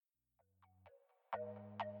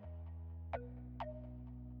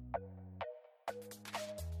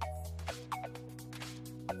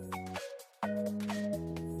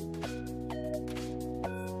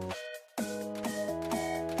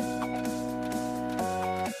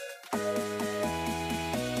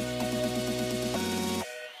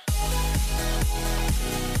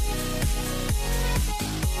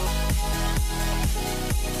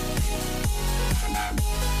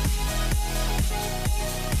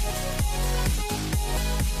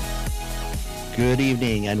Good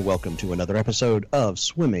evening and welcome to another episode of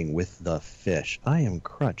Swimming with the Fish. I am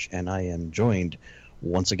Crutch and I am joined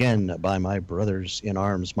once again by my brothers in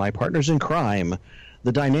arms, my partners in crime,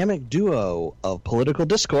 the dynamic duo of political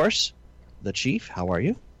discourse. The Chief, how are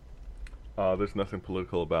you? There's nothing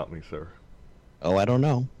political about me, sir. Oh, I don't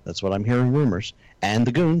know. That's what I'm hearing rumors. And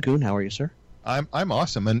the Goon. Goon, how are you, sir? I'm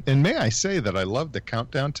awesome. And may I say that I love the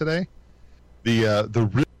countdown today?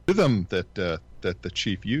 The rhythm that the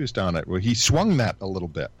Chief used on it, well, he swung that a little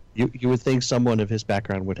bit. You would think someone of his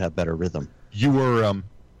background would have better rhythm. You were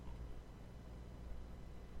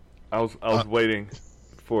I was waiting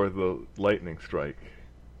for the lightning strike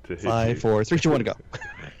to hit 5, you. 4, 3, 2, 1, go.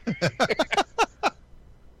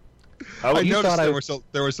 I noticed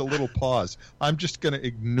there was a little pause. I'm just going to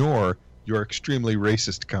ignore your extremely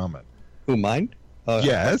racist comment. Who, mine?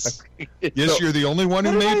 Yes. Yes, you're the only one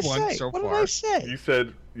who made one so far. far. What did I say?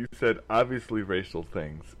 You said obviously racial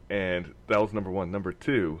things, and that was number one. Number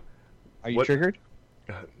two. Are you triggered?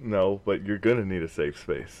 No, but you're gonna need a safe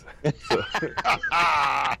space. So,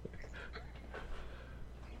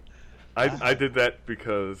 I did that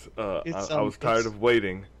because I was tired of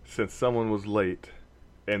waiting since someone was late,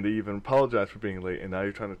 and they even apologized for being late, and now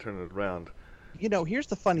you're trying to turn it around. You know, here's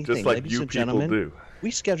the funny Just thing, like ladies you and people gentlemen. do. We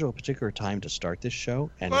schedule a particular time to start this show,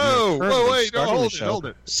 and hold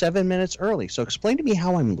it. 7 minutes early. So explain to me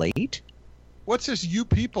how I'm late. What's this you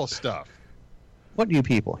people stuff? What you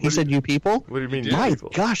people? He said you people? What do you mean, you My people?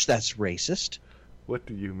 gosh, that's racist. What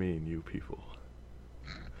do you mean, you people?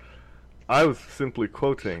 I was simply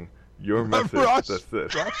quoting your message. Ross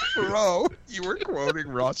Perot. You were quoting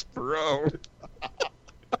Ross Perot.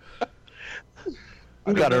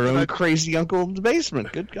 We got our own crazy uncle in the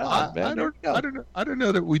basement. Good God, man. I don't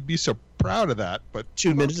know that we'd be so proud of that, but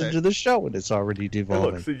 2 minutes into the show and it's already Hey,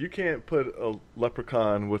 devolving. look, see, you can't put a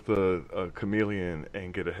leprechaun with a chameleon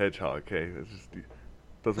and get a hedgehog, okay? It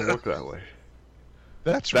doesn't work that way.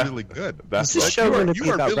 That's really good. That's Is this show going to you be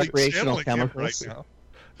are about really recreational channeling him chemicals? right now.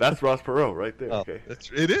 That's Ross Perot right there, Oh. okay?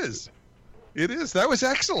 It is. It is. That was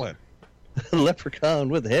excellent. Leprechaun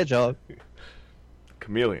with a hedgehog.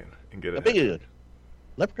 Chameleon and get a A hedgehog. big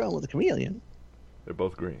leprechaun with a chameleon. They're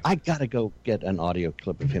both green. I gotta go get an audio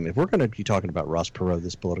clip of him. If we're going to be talking about Ross Perot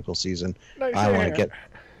this political season, I want to get.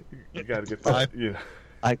 You got to get that. Yeah.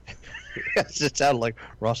 It sounded like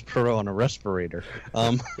Ross Perot on a respirator.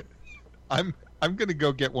 I'm going to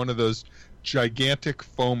go get one of those gigantic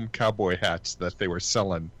foam cowboy hats that they were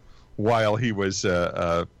selling while he was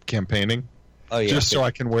campaigning. Oh yeah, just so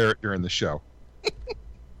I can wear it during the show.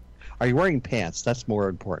 Are you wearing pants? That's more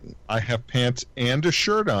important. I have pants and a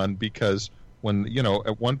shirt on because when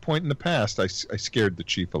at one point in the past I scared the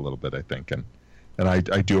Chief a little bit, I think, and I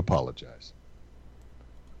do apologize.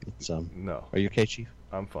 It's No. Are you okay, Chief?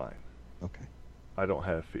 I'm fine. Okay. I don't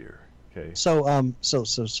have fear. Okay. So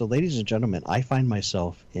ladies and gentlemen, I find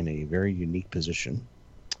myself in a very unique position.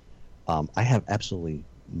 I have absolutely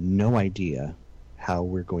no idea how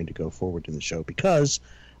we're going to go forward in the show because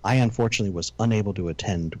I unfortunately was unable to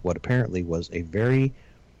attend what apparently was a very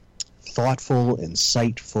thoughtful,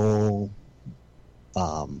 insightful,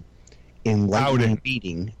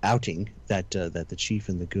 enlightening outing that the Chief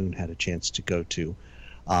and the Goon had a chance to go to.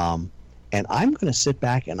 And I'm going to sit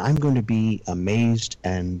back and I'm going to be amazed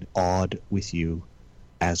and awed with you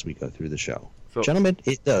as we go through the show. So, gentlemen,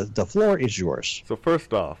 the floor is yours. So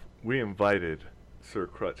first off, we invited Sir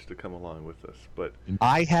Crutch to come along with us, but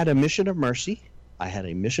I had a mission of mercy. I had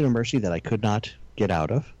a mission of mercy that I could not get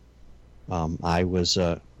out of. My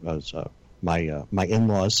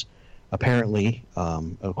in-laws apparently,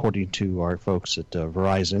 according to our folks at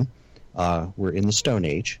Verizon, were in the Stone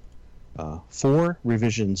Age, 4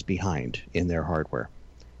 revisions behind in their hardware,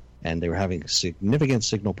 and they were having significant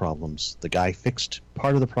signal problems. The guy fixed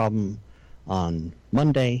part of the problem on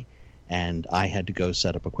Monday, and I had to go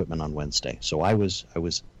set up equipment on Wednesday. So I was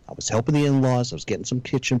helping the in-laws. I was getting some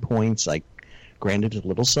kitchen points. Granted, a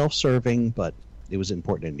little self-serving, but it was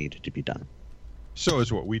important and needed to be done. So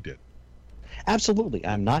is what we did. Absolutely.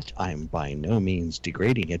 I'm by no means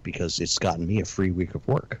degrading it because it's gotten me a free week of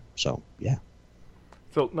work. So, yeah.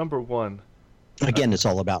 So, number one. Again, it's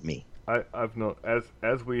all about me. I've known,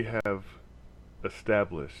 as we have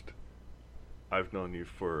established, I've known you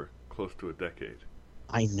for close to a decade.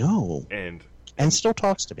 I know. And still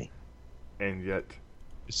talks to me. And yet...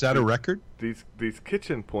 Is that a record? These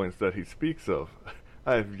kitchen points that he speaks of,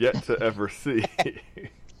 I have yet to ever see.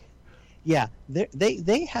 Yeah,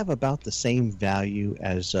 they have about the same value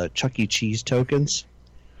as Chuck E. Cheese tokens.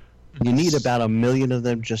 You need about 1 million of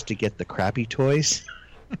them just to get the crappy toys.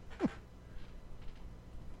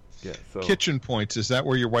 Yeah. So kitchen points, is that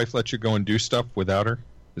where your wife lets you go and do stuff without her?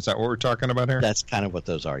 Is that what we're talking about here? That's kind of what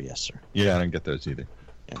those are, yes, sir. Yeah, I don't get those either.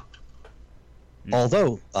 Yeah.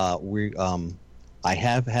 Although I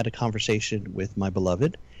have had a conversation with my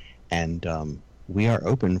beloved, and we are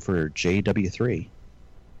open for JW3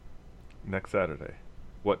 next Saturday.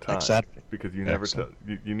 What time? Next Saturday. Because you never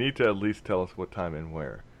you need to at least tell us what time and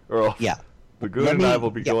where, or else the Goon and I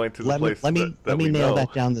will be going to the place. Let me nail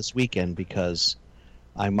that down this weekend, because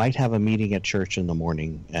I might have a meeting at church in the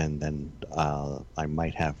morning, and then I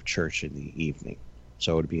might have church in the evening.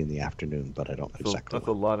 So it would be in the afternoon, but I don't know exactly. That's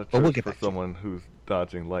a lot of church for someone who's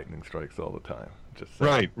dodging lightning strikes all the time. Just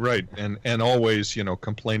saying. Right, and always,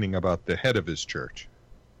 complaining about the head of his church.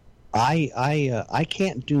 I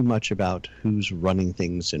can't do much about who's running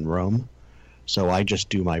things in Rome, so I just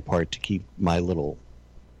do my part to keep my little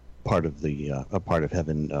part of a part of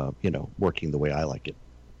heaven, working the way I like it.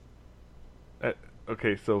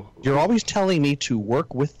 Okay, so you're always telling me to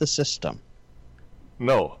work with the system.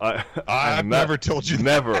 No, I've never told you.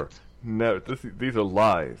 Never. These are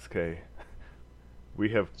lies, okay? We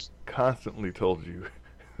have constantly told you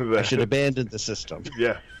that I should abandon the system.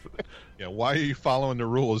 Yes. Yeah. Why are you following the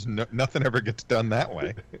rules? Nothing ever gets done that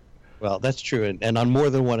way. Well, that's true, and on more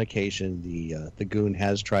than one occasion, the Goon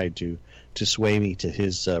has tried to sway me to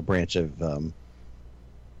his branch of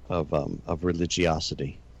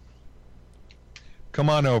religiosity. Come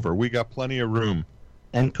on over. We got plenty of room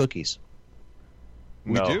and cookies.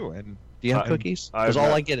 We do. And do you have cookies? Because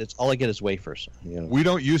all I get is wafers. We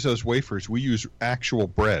don't use those wafers. We use actual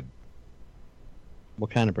bread. What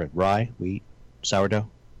kind of bread? Rye, wheat, sourdough?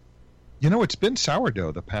 It's been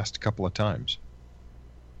sourdough the past couple of times.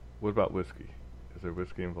 What about whiskey? Is there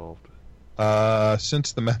whiskey involved?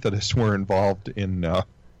 Since the Methodists were involved in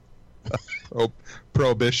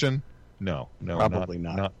prohibition, no, probably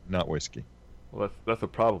not. Not whiskey. Well, that's a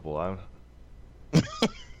probable.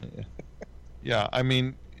 Yeah, I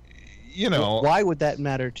mean, why would that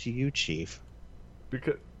matter to you, Chief?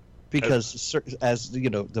 Because as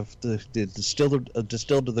the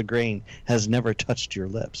distilled to the grain has never touched your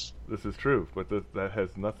lips. This is true, but that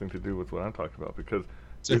has nothing to do with what I'm talking about. Because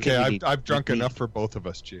it's okay, I've drunk enough for both of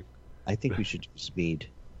us, Chief. I think we should use mead.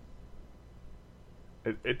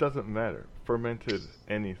 It doesn't matter. Fermented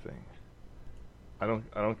anything. I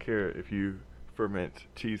don't care if you ferment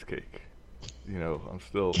cheesecake. I'm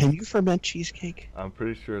still. Can you ferment cheesecake? I'm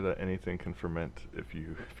pretty sure that anything can ferment if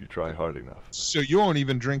you try hard enough. So you won't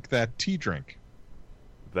even drink that tea drink.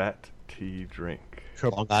 That tea drink.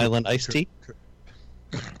 Long Island iced tea.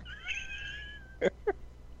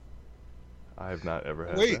 I have not ever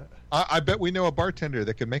had that. I bet we know a bartender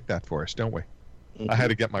that can make that for us, don't we? Mm-hmm. I had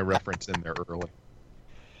to get my reference in there early.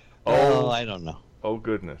 Oh, I don't know. Oh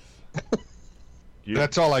goodness.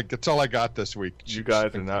 That's all I got this week. You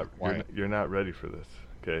guys are not. You're not ready for this,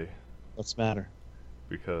 okay? What's the matter?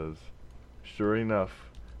 Because, sure enough,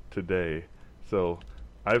 today. So,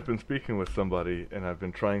 I've been speaking with somebody, and I've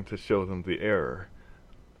been trying to show them the error,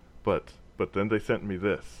 but then they sent me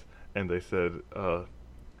this, and they said,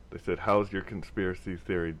 "How's your conspiracy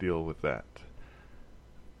theory deal with that?"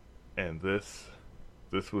 And this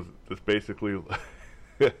basically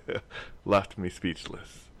left me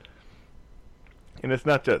speechless. And it's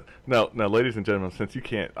not just now, ladies and gentlemen, since you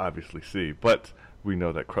can't obviously see, but we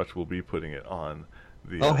know that Crutch will be putting it on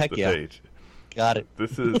the page. Got it.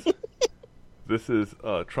 This is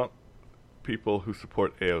Trump people who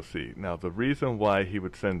support AOC. Now, the reason why he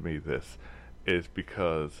would send me this is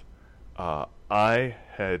because I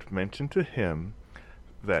had mentioned to him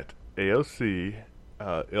that AOC,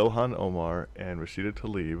 Ilhan Omar, and Rashida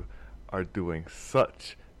Tlaib are doing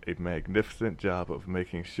such a magnificent job of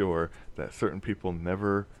making sure that certain people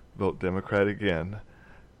never vote Democrat again,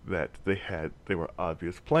 that they were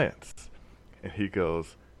obvious plants. And he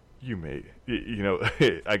goes, I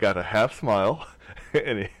got a half smile,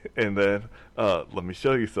 and then let me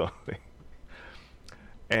show you something.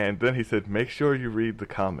 And then he said, make sure you read the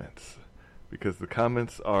comments, because the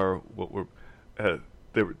comments are what were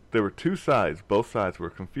there were two sides. Both sides were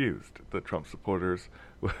confused. The Trump supporters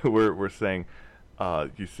were saying,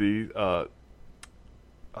 you see, light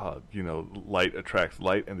attracts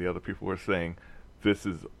light, and the other people were saying, this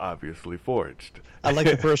is obviously forged. I like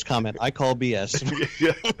the first comment. I call BS.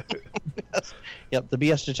 Yep, the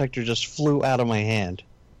BS detector just flew out of my hand.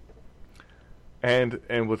 And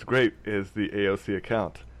what's great is the AOC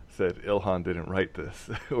account said Ilhan didn't write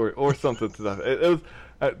this, or something to that. It was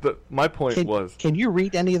my point was. Can you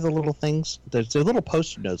read any of the little things? There's little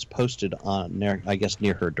post-it notes posted on near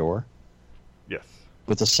her door. Yes.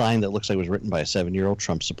 With a sign that looks like it was written by a 7-year-old.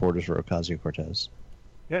 Trump supporters for Ocasio-Cortez.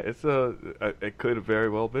 Yeah, it could have very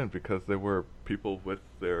well been, because there were people with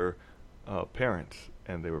their parents,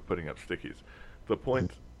 and they were putting up stickies. The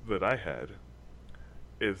point that I had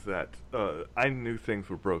is that I knew things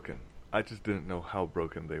were broken. I just didn't know how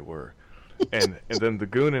broken they were. And then the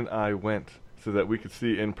goon and I went so that we could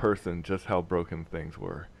see in person just how broken things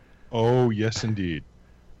were. Oh, yes, indeed.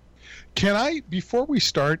 Can I, before we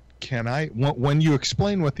start, when you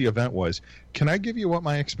explain what the event was, can I give you what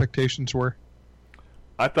my expectations were?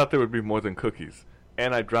 I thought there would be more than cookies,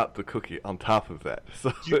 and I dropped the cookie on top of that.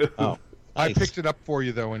 So Oh, I nice. picked it up for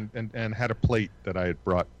you, though, and had a plate that I had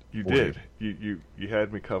brought. you for did. You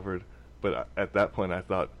had me covered, but at that point I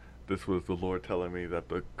thought this was the Lord telling me that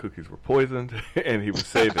the cookies were poisoned, and He was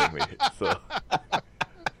saving me.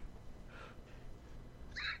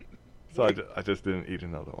 So I just didn't eat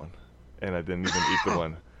another one, and I didn't even eat the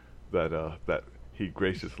one that He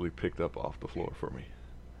graciously picked up off the floor for me.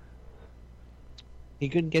 He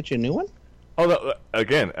couldn't get you a new one? Oh, no,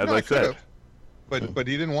 again, as No, I said, could've. But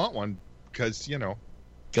he didn't want one because,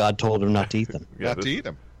 God told him not to eat them. yeah, not to eat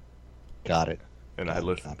them. Got it. and I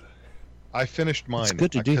listened. I finished mine. It's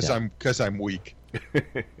good to do that. Because I'm weak.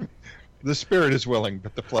 The spirit is willing,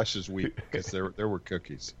 but the flesh is weak because there were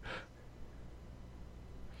cookies.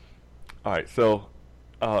 All right, so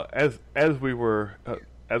as we were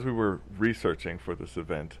researching for this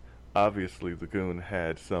event, obviously the goon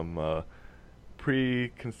had some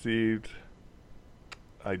preconceived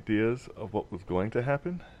ideas of what was going to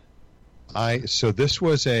happen. So this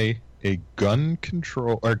was a gun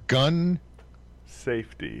control or gun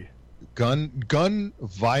Safety. gun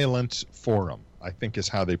violence forum, I think is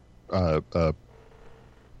how they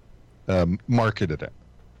marketed it.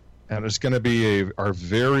 And it's going to be our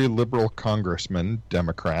very liberal congressman,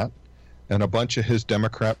 Democrat, and a bunch of his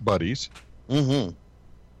Democrat buddies Mm-hmm.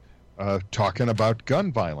 talking about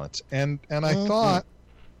gun violence. And I thought,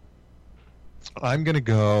 I'm going to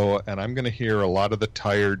go and I'm going to hear a lot of the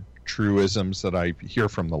tired truisms that I hear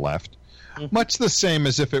from the left. Much the same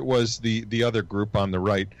as if it was the other group on the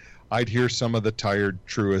right. I'd hear some of the tired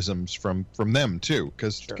truisms from them, too,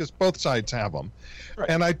 because both sides have them. Right.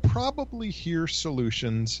 And I'd probably hear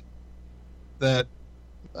solutions that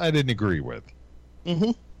I didn't agree with.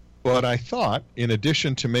 Mm-hmm. But I thought, in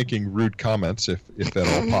addition to making rude comments, if at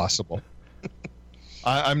all possible,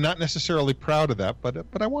 I'm not necessarily proud of that,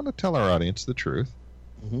 but I want to tell our audience the truth.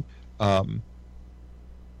 Mm-hmm.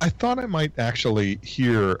 I thought I might actually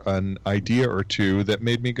hear an idea or two that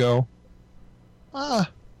made me go,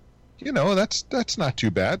 that's not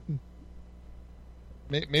too bad.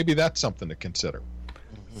 Maybe that's something to consider.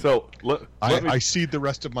 So I cede the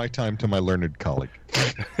rest of my time to my learned colleague.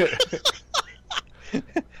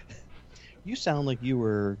 You sound like you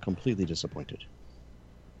were completely disappointed.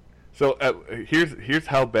 So here's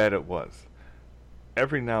how bad it was.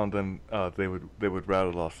 Every now and then they would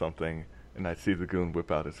rattle off something, and I'd see the goon whip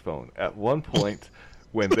out his phone. At one point,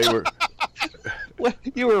 when they were, What,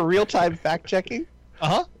 you were real-time fact-checking?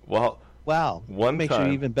 Uh-huh. well, Wow. One Makes time-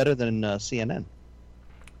 you even better than CNN.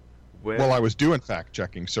 when Well, I was doing fact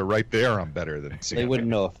checking, so right there I'm better than They CNN. wouldn't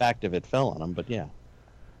know a fact if it fell on them, but yeah.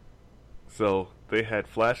 So they had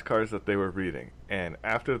flashcards that they were reading, and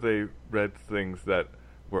after they read things that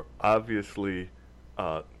were obviously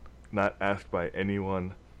not asked by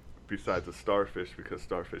anyone besides a starfish, because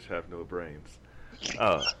starfish have no brains,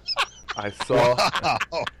 I saw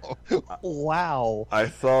Wow. I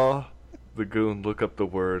saw the goon look up the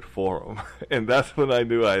word forum, and that's when I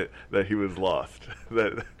knew that he was lost.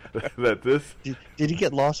 that this Did he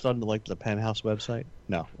get lost on the Penthouse website?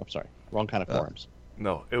 No, I'm sorry. Wrong kind of forums.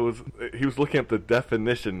 no, he was looking up the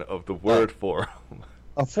definition of the word forum.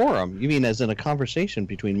 A forum? You mean as in a conversation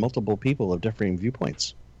between multiple people of differing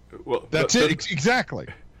viewpoints? Well, That's it, exactly.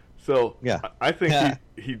 So Yeah. I think Yeah.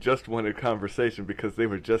 he just wanted conversation because they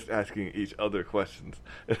were just asking each other questions.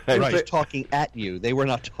 And They I were Right. think- talking at you. They were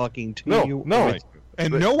not talking to No, you. no. Right.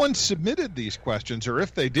 And no one submitted these questions, or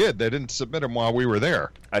if they did, they didn't submit them while we were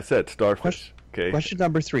there. I said starfish. Okay. Question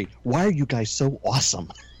number 3. Why are you guys so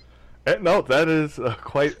awesome? No, that is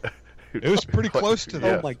quite. It was pretty close to that.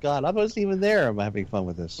 Yes. Oh my God, I wasn't even there. I'm having fun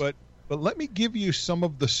with this. But let me give you some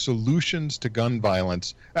of the solutions to gun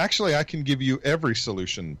violence. Actually, I can give you every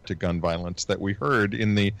solution to gun violence that we heard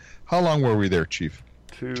in the... How long were we there, Chief?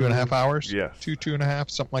 2.5 hours? Yes. 2.5,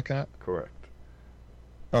 something like that? Correct.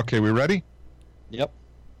 Okay, we ready? Yep.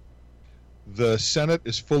 The Senate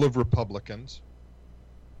is full of Republicans,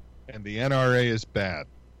 and the NRA is bad.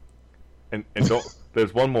 And don't.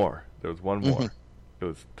 There's one more. There was one more. Mhm. It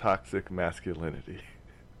was toxic masculinity.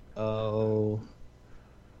 Oh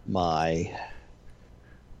my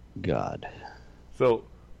God. So.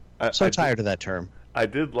 So I tired of that term. I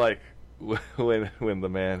did like when the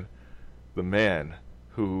man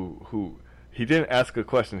who he didn't ask a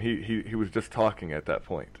question. He was just talking at that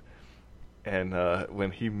point. And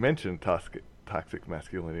when he mentioned toxic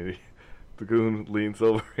masculinity, the goon leans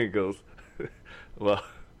over and goes, "Well,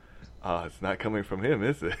 it's not coming from him,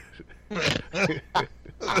 is it?"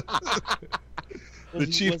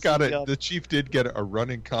 The chief did get a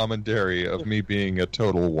running commentary of me being a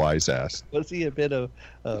total wise ass. Was he a bit of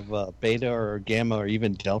beta or gamma or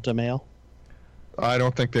even delta male? I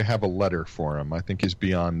don't think they have a letter for him. I think he's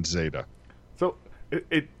beyond Zeta. So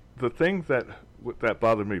the thing that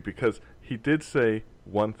bothered me, because he did say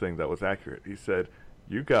one thing that was accurate. He said,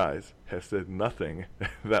 "You guys have said nothing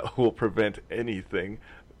that will prevent anything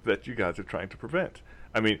that you guys are trying to prevent."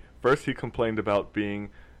 I mean, first he complained about being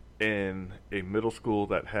in a middle school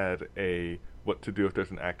that had what to do if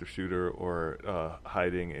there's an active shooter or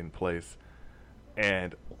hiding in place.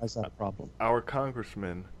 And why's that a problem? Our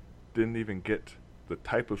congressman didn't even get the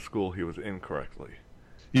type of school he was in correctly.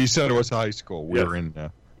 He said it was high school. Yes.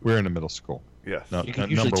 We're in a middle school. Yes. You can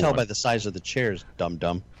usually tell by the size of the chairs,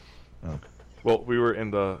 dum-dum. Oh. Well, we were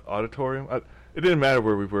in the auditorium. It didn't matter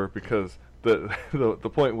where we were, because the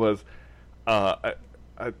point was, I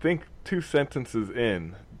think 2 sentences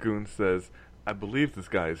in, Goon says, "I believe this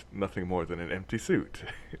guy is nothing more than an empty suit."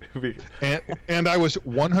 and I was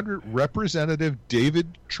 100 Representative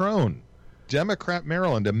David Trone, Democrat,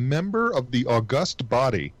 Maryland, a member of the august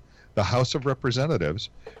body, the House of Representatives.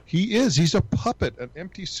 He's a puppet, an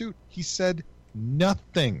empty suit. He said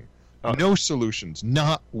nothing. No solutions,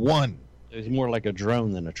 not one. He's more like a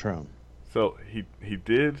drone than a trone. So he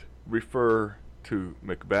did refer to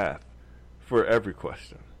Macbeth for every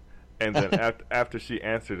question. And then after she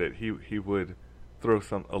answered it, he would throw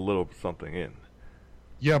a little something in.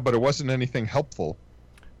 Yeah, but it wasn't anything helpful.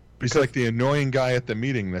 He's like the annoying guy at the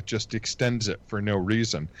meeting that just extends it for no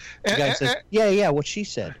reason. The guy says, "Yeah, what she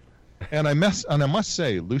said." And I must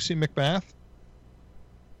say, Lucy Macbeth,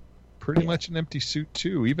 pretty much an empty suit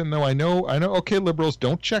too. Even though I know. Okay, liberals,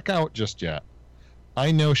 don't check out just yet.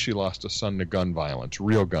 I know she lost a son to gun violence,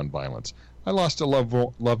 real gun violence. I lost a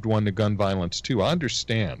loved one to gun violence too. I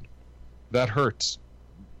understand. That hurts,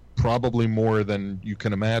 probably more than you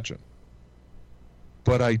can imagine.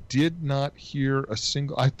 But I did not hear a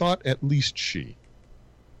single... I thought at least she.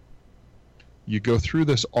 You go through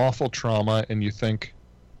this awful trauma and you think,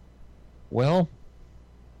 well,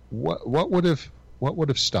 what would have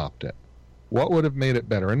stopped it? What would have made it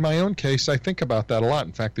better? In my own case, I think about that a lot.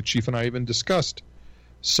 In fact, the chief and I even discussed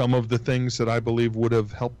some of the things that I believe would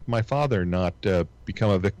have helped my father not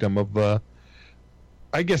become a victim of...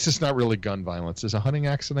 I guess it's not really gun violence. Is a hunting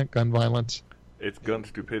accident gun violence? It's gun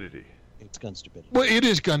stupidity. It's gun stupidity. Well, it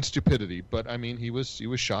is gun stupidity, but I mean, he was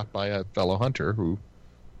shot by a fellow hunter who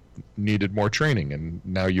needed more training, and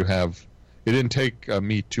now you have... It didn't take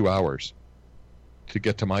me 2 hours to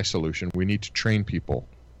get to my solution. We need to train people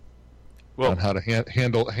on how to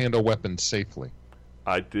handle weapons safely.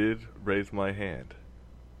 I did raise my hand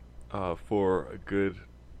for a good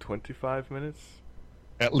 25 minutes.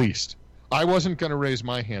 At least. I wasn't going to raise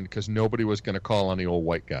my hand because nobody was going to call on the old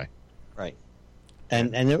white guy. Right.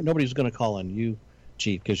 And nobody was going to call on you,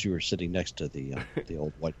 Chief, because you were sitting next to the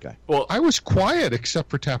old white guy. Well, I was quiet except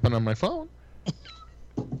for tapping on my phone.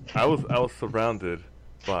 I was surrounded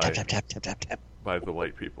by tap. by the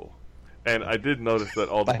white people, and I did notice that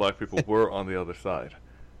all the black people were on the other side.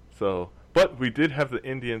 So, but we did have the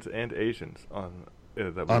Indians and Asians on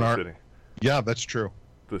that we were sitting. Yeah, that's true.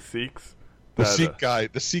 The Sikhs. The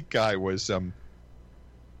Sikh guy was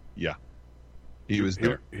yeah. He was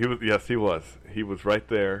there. He was. Yes, he was. He was right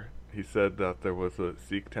there. He said that there was a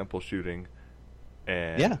Sikh temple shooting,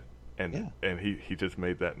 and he just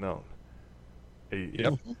made that known.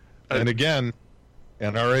 And again,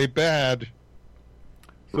 NRA bad.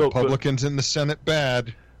 So, Republicans in the Senate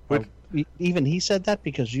bad. Even he said that,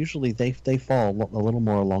 because usually they fall a little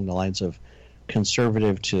more along the lines of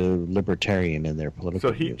conservative to libertarian in their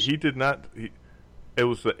political views. He did not. It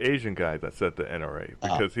was the Asian guy that said the NRA,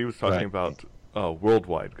 because he was talking about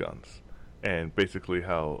worldwide guns and basically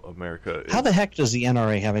how America is. How the heck does the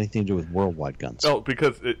NRA have anything to do with worldwide guns? Oh,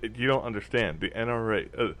 because you don't understand. The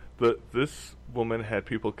NRA, this woman had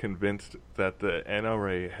people convinced that the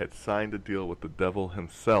NRA had signed a deal with the devil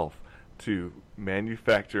himself to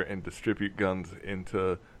manufacture and distribute guns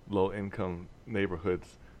into low-income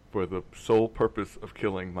neighborhoods for the sole purpose of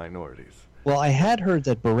killing minorities. Well, I had heard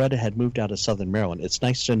that Beretta had moved out of Southern Maryland. It's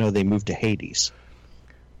nice to know they moved to Hades.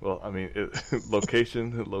 Well, I mean,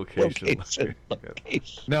 location.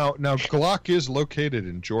 Now, Glock is located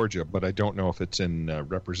in Georgia, but I don't know if it's in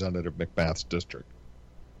Representative Macbeth's district.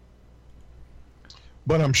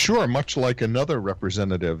 But I'm sure, much like another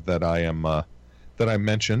representative that I am that I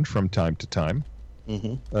mentioned from time to time.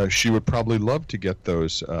 Mm-hmm. She would probably love to get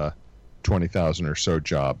those 20,000 or so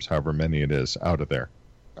jobs, however many it is, out of there,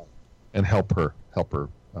 and help her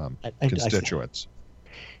constituents.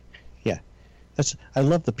 I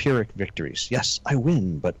love the Pyrrhic victories. Yes, I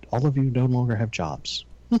win, but all of you no longer have jobs.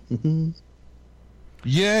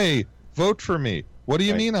 Yay! Vote for me. What do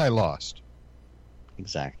you Right. mean I lost?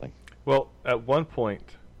 Exactly. Well, at one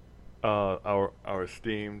point, our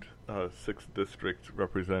esteemed 6th district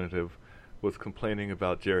representative was complaining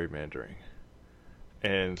about gerrymandering,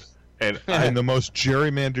 and In the most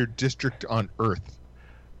gerrymandered district on earth.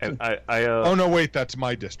 I Oh no, wait, that's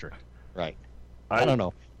my district. Right. I don't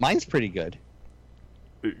know. Mine's pretty good.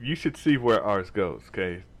 You should see where ours goes,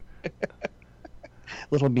 okay?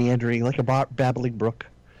 Little meandering, like a babbling brook.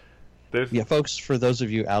 There's Yeah, folks, for those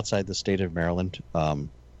of you outside the state of Maryland,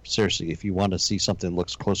 seriously, if you want to see something that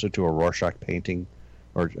looks closer to a Rorschach painting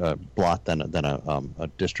or blot than a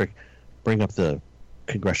district, bring up the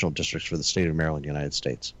congressional districts for the state of Maryland, United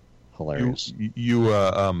States. Hilarious.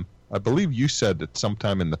 I believe you said that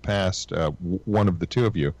sometime in the past, one of the two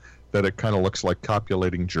of you, that it kind of looks like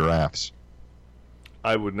copulating giraffes.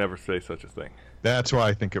 I would never say such a thing. That's why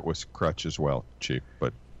I think it was Crutch as well, Chief.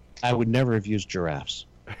 But I would never have used giraffes.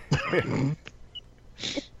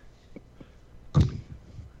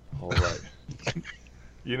 All right.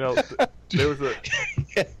 You know, there was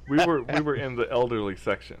we were in the elderly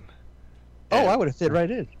section. Oh, I would have fit right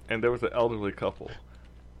in. And there was an elderly couple,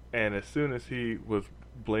 and as soon as he was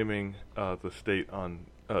blaming the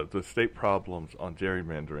state problems on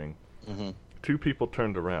gerrymandering, Mm-hmm. two people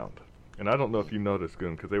turned around, and I don't know if you noticed,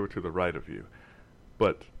 Goon, because they were to the right of you,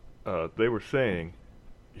 but they were saying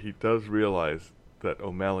he does realize that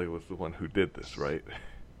O'Malley was the one who did this, right?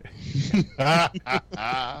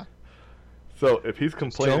 So if he's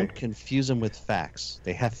complaining, Don't confuse them with facts.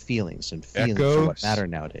 They have feelings, and feelings are what matter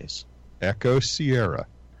nowadays. Echo Sierra,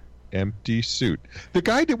 empty suit. The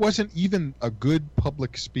guy that wasn't even a good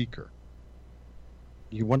public speaker.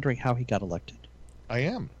 You're wondering how he got elected? I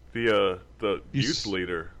am. the youth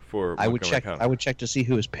leader for I would Montgomery check. County. I would check to see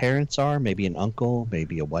who his parents are. Maybe an uncle,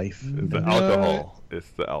 maybe a wife. The alcohol.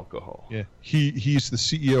 It's the alcohol. Yeah, he's the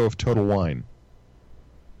CEO of Total Wine.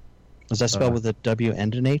 Is that spelled with a W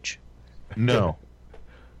and an H? No,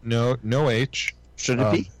 no H. Should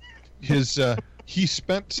it be? He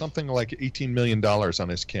spent something like $18 million on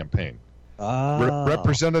his campaign. Oh.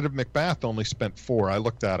 Representative McBath only spent $4 million. I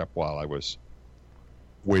looked that up while I was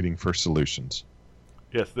waiting for solutions.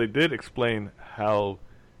 Yes, they did explain how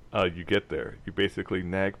you get there. You basically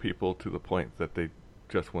nag people to the point that they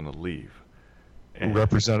just want to leave. And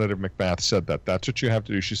Representative McBath said that. That's what you have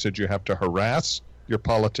to do. She said you have to harass your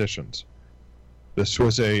politicians. This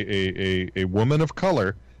was a woman of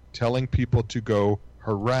color telling people to go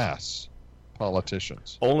harass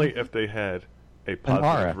politicians. only if they had a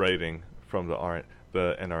positive rating from the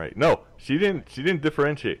NRA. No, she didn't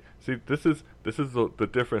differentiate. See, this is the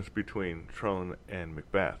difference between Trone and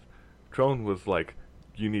McBath. Trone was like,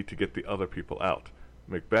 you need to get the other people out.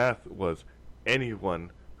 McBath was,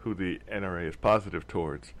 anyone who the NRA is positive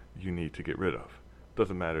towards, you need to get rid of.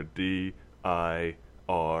 Doesn't matter D, I,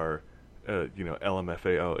 R,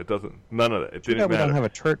 LMFAO. It doesn't. None of that. It didn't matter. We don't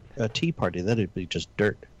have a tea party. That'd be just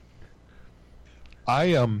dirt.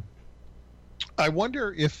 I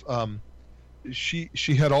wonder if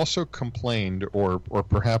she had also complained, or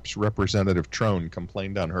perhaps Representative Trone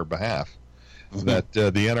complained on her behalf, that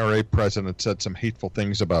the NRA president said some hateful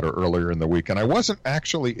things about her earlier in the week, and I wasn't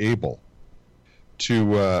actually able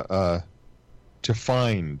to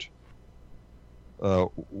find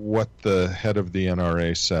what the head of the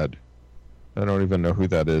NRA said. I don't even know who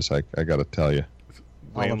that is. I got to tell you.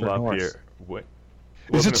 Wayne Oliver LaPierre.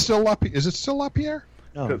 Is it still LaPierre?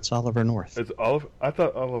 No, it's Oliver North. It's Oliver. I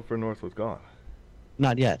thought Oliver North was gone.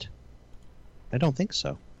 Not yet. I don't think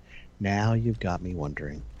so. Now you've got me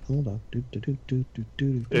wondering. Hold on.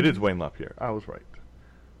 It is Wayne LaPierre. I was right.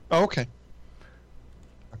 Oh, okay.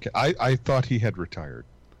 Okay, I thought he had retired.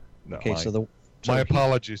 No. Okay, My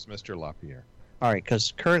apologies, Mr. LaPierre. All right,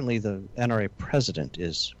 because currently the NRA president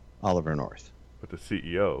is Oliver North, But the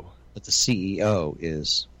CEO. but the CEO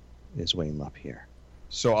is Wayne LaPierre.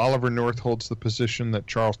 So Oliver North holds the position that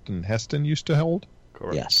Charlton Heston used to hold?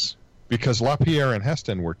 Correct. Yes. Because LaPierre and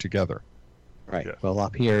Heston were together. Right. Yes. Well,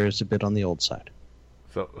 LaPierre is a bit on the old side.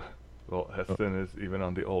 So, well, Heston is even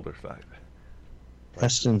on the older side.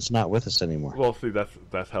 Heston's not with us anymore. Well, see,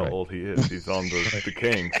 that's how Right. old he is. He's on the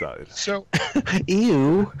decaying side. So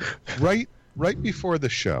Ew. right before the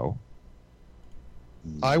show,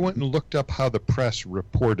 I went and looked up how the press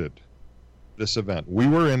reported this event. We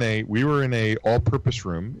were in a all-purpose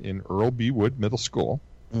room in Earl B. Wood Middle School.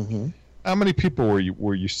 Mm-hmm. How many people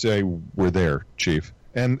were you say were there, Chief?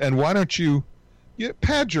 And why don't you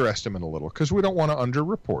pad your estimate a little, because we don't want to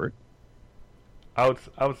underreport. I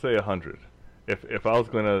would say 100. If I was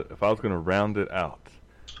gonna round it out,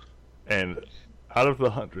 and out of the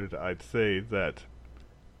 100, I'd say that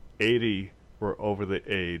 80 were over the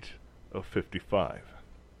age of 55.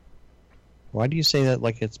 Why do you say that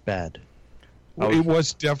like it's bad? Well, it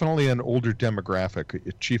was definitely an older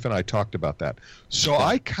demographic. Chief and I talked about that. So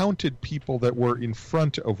I counted people that were in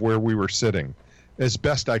front of where we were sitting as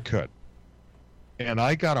best I could. And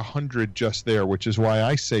I got 100 just there, which is why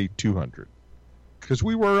I say 200. Because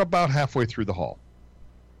we were about halfway through the hall.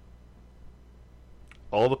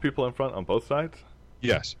 All the people in front on both sides?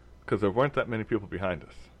 Yes. Because there weren't that many people behind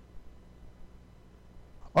us.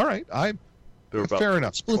 All right. Fair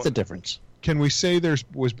enough. Split the difference. Can we say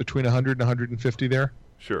was between 100 and 150 there?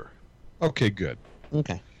 Sure. Okay, good.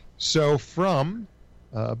 Okay. So from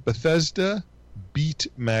Bethesda Beat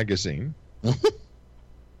Magazine,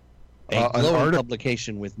 A glowing an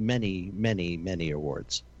publication with many, many, many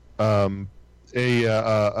awards. a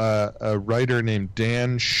writer named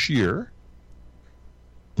Dan Shear.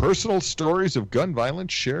 Personal stories of gun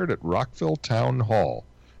violence shared at Rockville Town Hall.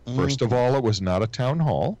 First of all, it was not a town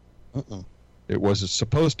hall. It was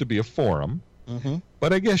supposed to be a forum.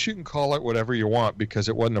 But I guess you can call it whatever you want because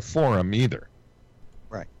it wasn't a forum either.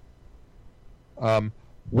 Right.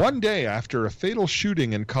 One day after a fatal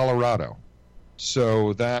shooting in Colorado.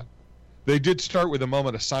 So that they did start with a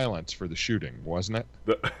moment of silence for the shooting, wasn't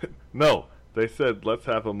it? No, they said, let's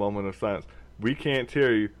have a moment of silence. We can't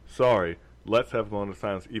hear you. Sorry. Let's have a moment of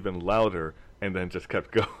silence even louder, and then just kept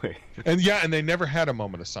going. And they never had a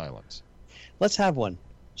moment of silence. Let's have one.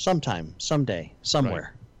 Sometime, someday,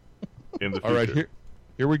 somewhere. Right. In the future. All right,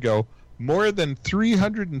 here we go. More than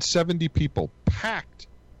 370 people packed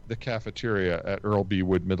the cafeteria at Earl B.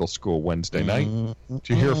 Wood Middle School Wednesday night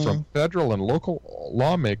to hear from federal and local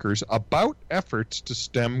lawmakers about efforts to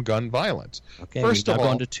stem gun violence. Okay, First of all,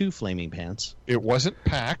 gone to 2 flaming pants. it wasn't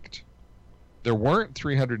packed. There weren't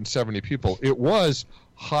 370 people. It was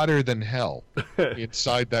hotter than hell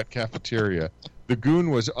inside that cafeteria. The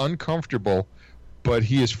goon was uncomfortable, but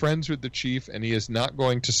he is friends with the chief, and he is not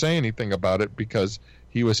going to say anything about it because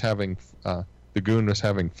he was having the goon was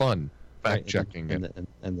having fun fact-checking it.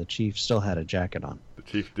 And the chief still had a jacket on. The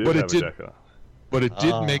chief did have a jacket on. But it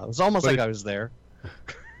did make... It was almost like I was there.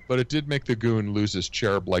 But it did make the goon lose his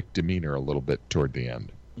cherub-like demeanor a little bit toward the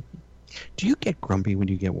end. Do you get grumpy when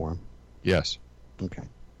you get warm? Yes. Okay.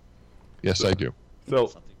 Yes, I do.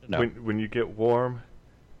 So, when you get warm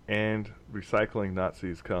and recycling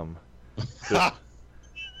Nazis come,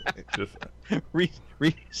 just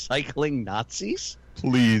recycling Nazis?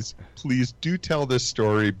 Please do tell this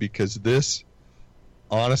story because this,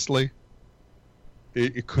 honestly,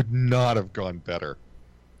 it could not have gone better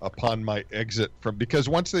upon my exit from... Because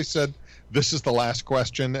once they said, this is the last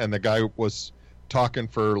question, and the guy was talking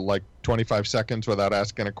for like 25 seconds without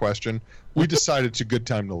asking a question, we decided it's a good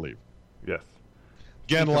time to leave. Yes.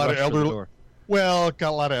 Again, a lot of elderly... Well, got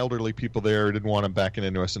a lot of elderly people there, didn't want them backing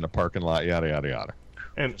into us in the parking lot, yada, yada, yada.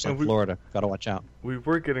 And Florida, gotta watch out. We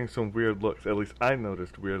were getting some weird looks, at least I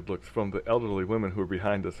noticed weird looks from the elderly women who were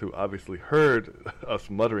behind us who obviously heard us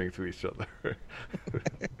muttering to each other.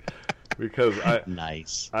 Because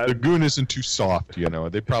Nice. The goon isn't too soft,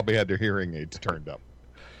 They probably had their hearing aids turned up.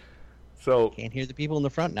 So Can't hear the people in the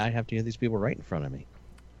front, now I have to hear these people right in front of me.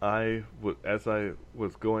 As I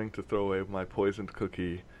was going to throw away my poisoned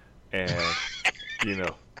cookie, and,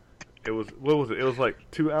 it was, what was it? It was like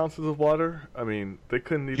 2 ounces of water. I mean, they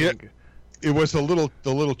couldn't even... Yeah, it was the little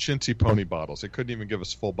Chintzy Pony bottles. They couldn't even give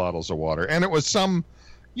us full bottles of water. And it was some,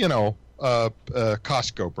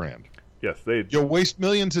 Costco brand. Yes, they... You'll waste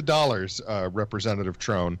millions of dollars, Representative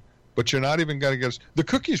Trone, but you're not even going to get us... The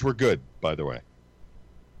cookies were good, by the way.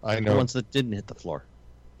 I know. The ones that didn't hit the floor.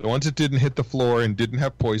 The ones that didn't hit the floor and didn't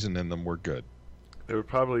have poison in them were good. They were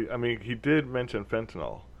probably... I mean, he did mention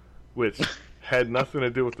fentanyl, which... had nothing to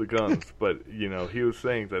do with the guns, but he was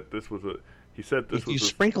saying that this was he said this was... If you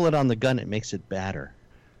sprinkle it on the gun, it makes it badder.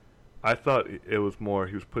 I thought it was more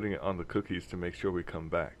he was putting it on the cookies to make sure we come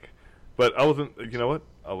back. But I wasn't,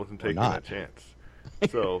 I wasn't taking that chance.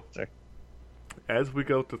 So, as we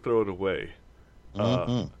go to throw it away,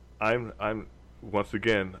 I'm once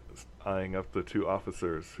again eyeing up the 2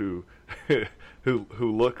 officers who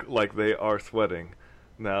look like they are sweating.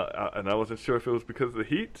 Now, and I wasn't sure if it was because of the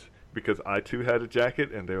heat, because I too had a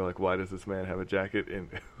jacket, and they were like, "Why does this man have a jacket?" And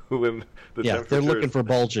when the they're looking for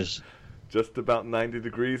bulges. Just about 90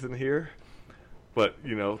 degrees in here. But,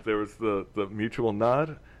 there was the mutual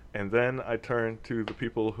nod, and then I turned to the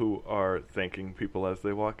people who are thanking people as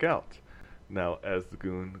they walk out. Now, as the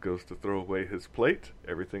goon goes to throw away his plate,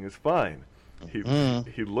 everything is fine. He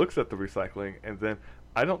looks at the recycling, and then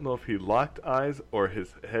I don't know if he locked eyes or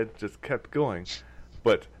his head just kept going,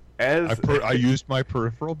 but as I used my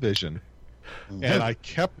peripheral vision, and I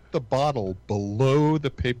kept the bottle below the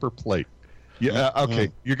paper plate. Yeah,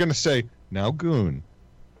 okay. You're going to say, now, goon.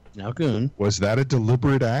 Now, goon. Was that a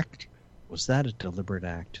deliberate act? Was that a deliberate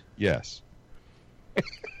act? Yes.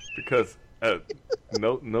 Because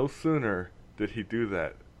no sooner did he do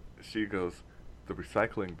that, she goes, the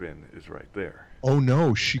recycling bin is right there. Oh,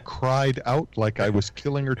 no. She cried out like I was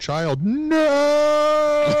killing her child.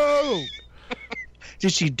 No!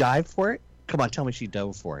 Did she dive for it? Come on, tell me she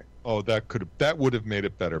dove for it. Oh, that would have made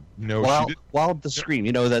it better. No, while, she didn't. While the scream,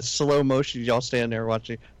 that slow motion, y'all stand there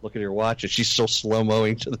watching, look at your watch, and she's still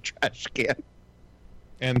slow-moing to the trash can.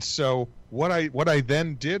 And so what I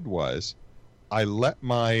then did was I let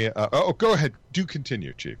my... go ahead. Do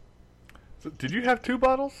continue, Chief. So did you have 2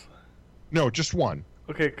 bottles? No, just one.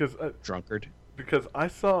 Okay, because... drunkard. Because I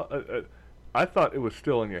saw... I thought it was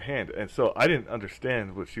still in your hand, and so I didn't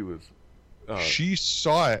understand what she was... She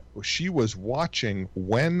saw it. She was watching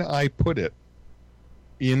when I put it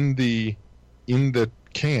in the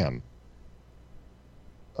can.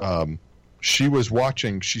 She was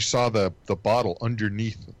watching. She saw the bottle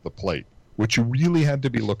underneath the plate, which you really had to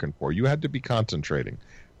be looking for. You had to be concentrating.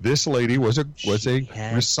 This lady was a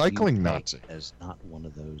recycling Nazi. As not one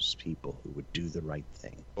of those people who would do the right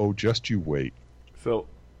thing. Oh, just you wait. So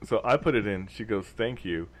I put it in. She goes, "Thank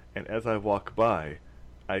you." And as I walk by,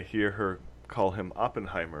 I hear her call him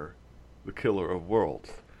Oppenheimer, the killer of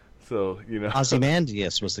worlds. So,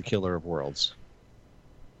 Ozymandias was the killer of worlds.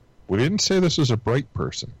 We didn't say this was a bright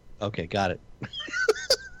person. Okay, got it.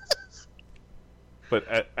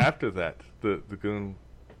 But after that, the goon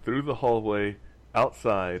through the hallway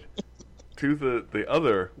outside to the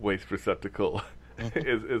other waste receptacle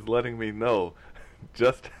is letting me know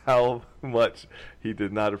just how much he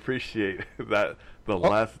did not appreciate the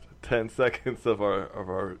last 10 seconds of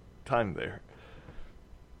our time there.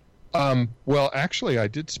 Well, actually, I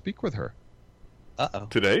did speak with her. Uh-oh.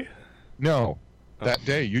 Today? No, that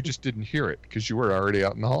day. You just didn't hear it because you were already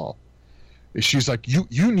out in the hall. She's like,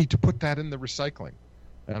 you need to put that in the recycling.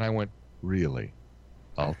 And I went, really?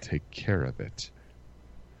 I'll take care of it.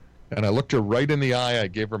 And I looked her right in the eye. I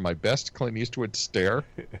gave her my best Clint Eastwood stare.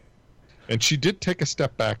 And she did take a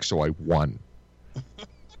step back, so I won.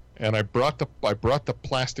 And I brought the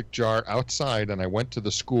plastic jar outside, and I went to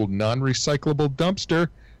the school non-recyclable dumpster,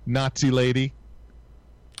 Nazi lady.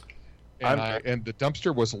 And the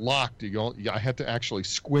dumpster was locked. I had to actually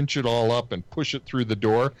squinch it all up and push it through the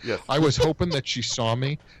door. Yes. I was hoping that she saw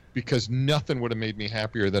me, because nothing would have made me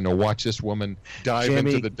happier than to watch this woman dive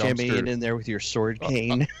into the dumpster. Jimmy in there with your sword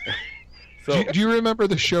cane. So, do you remember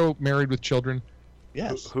the show Married with Children?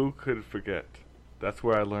 Yes. Who could forget? That's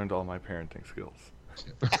where I learned all my parenting skills.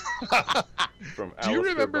 From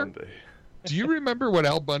Alistair Bundy. Do you remember what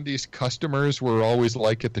Al Bundy's customers were always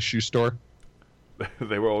like at the shoe store?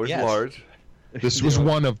 They were always large. This was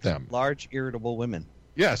one of them. Large, irritable women.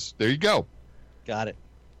 Yes, there you go. Got it.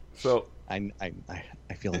 So I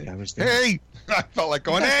feel like I was there. Hey, I felt like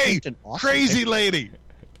going, hey, crazy lady.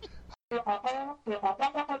 How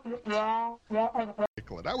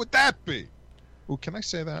would that be? Oh, can I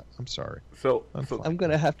say that? I'm sorry. So I'm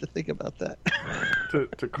gonna have to think about that. To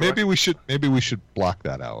correct, maybe we should block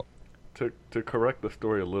that out. To correct the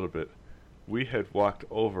story a little bit, we had walked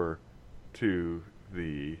over to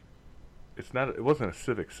the. It wasn't a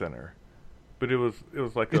civic center, but it was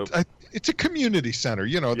like it's a community center.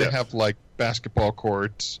 They have like basketball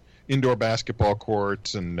courts, indoor basketball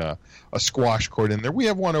courts, and a squash court in there. We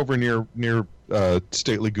have one over near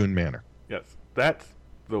State Lagoon Manor. Yes, that's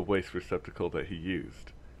the waste receptacle that he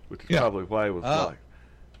used, which is probably why it was locked.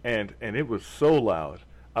 And it was so loud,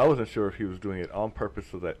 I wasn't sure if he was doing it on purpose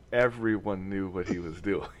so that everyone knew what he was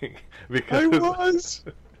doing. I was.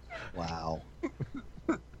 Wow.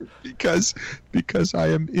 because I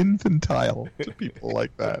am infantile to people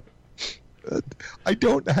like that. I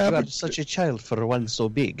don't have... You are such a child for one so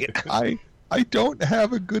big. I don't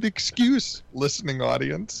have a good excuse, listening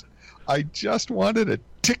audience. I just wanted to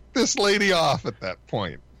tick this lady off at that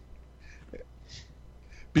point.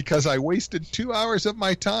 Because I wasted 2 hours of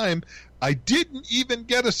my time. I didn't even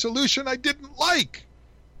get a solution I didn't like.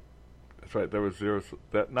 That's right. There was zero.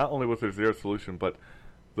 That not only was there zero solution, but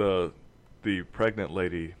the pregnant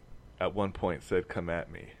lady at one point said, "Come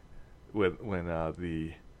at me," when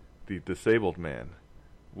the disabled man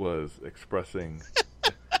was expressing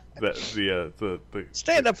the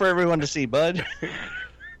Stand up for everyone to see, bud. You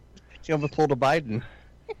haven't pulled a Biden.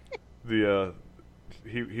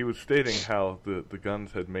 He was stating how the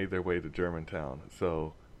guns had made their way to Germantown.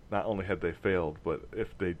 So not only had they failed, but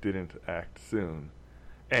if they didn't act soon,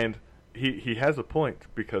 and he has a point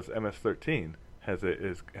because MS-13 has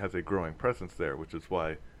a growing presence there, which is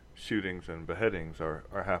why shootings and beheadings are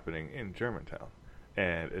happening in Germantown,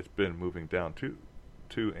 and it's been moving down to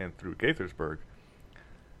and through Gaithersburg.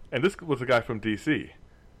 And this was a guy from D.C.,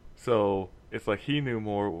 so it's like he knew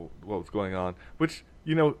more what was going on. Which,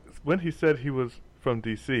 when he said he was from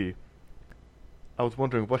D.C., I was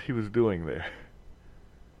wondering what he was doing there,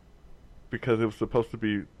 because it was supposed to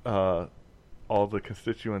be all the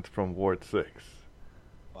constituents from Ward 6.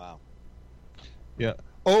 Wow. Yeah.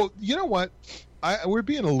 Oh, you know what? We're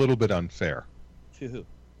being a little bit unfair. To who?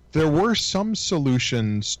 There were some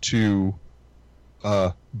solutions to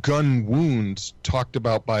gun wounds talked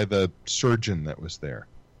about by the surgeon that was there.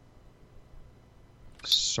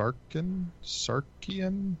 Sarkian?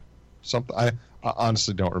 Something. I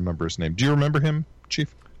honestly don't remember his name. Do you remember him,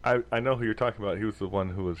 Chief? I know who you're talking about. He was the one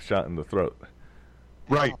who was shot in the throat.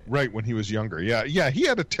 Right, when he was younger. Yeah, he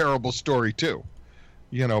had a terrible story too.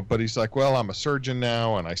 But he's like, well, I'm a surgeon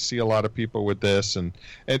now, and I see a lot of people with this,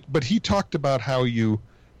 but he talked about how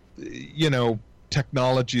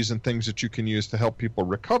technologies and things that you can use to help people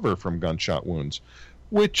recover from gunshot wounds,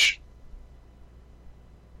 which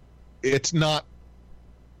it's not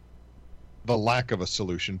the lack of a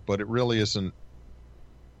solution, but it really isn't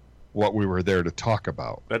what we were there to talk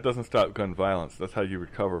about. That doesn't stop gun violence. That's how you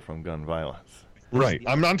recover from gun violence. Right.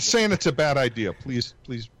 I'm not saying it's a bad idea. Please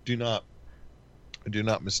do not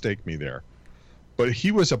mistake me there. But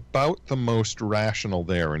he was about the most rational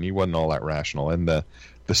there, and he wasn't all that rational. And the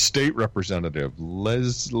state representative,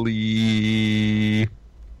 Leslie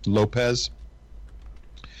Lopez,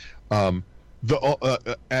 was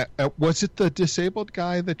it the disabled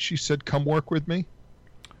guy that she said, come work with me?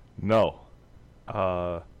 No.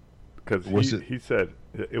 Because he said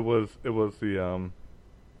it was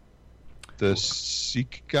the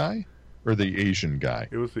Sikh guy or the Asian guy?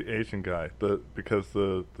 It was the Asian guy. Because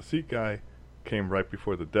the Sikh guy came right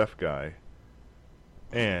before the deaf guy,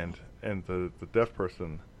 and the deaf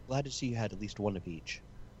person. Glad to see you had at least one of each.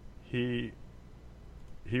 He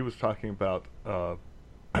was talking about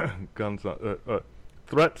guns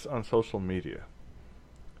threats on social media.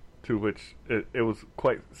 To which it was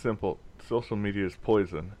quite simple. Social media is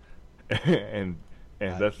poison, and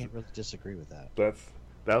I can't really disagree with that.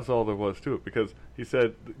 That's all there was to it, because he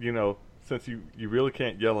said, since you really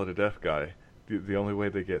can't yell at a deaf guy, the only way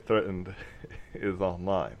they get threatened is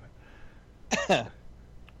online.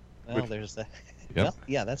 There's that. Yep. Well,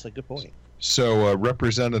 yeah, that's a good point. So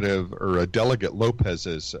Delegate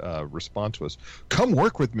Lopez's response was, come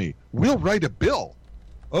work with me. We'll write a bill.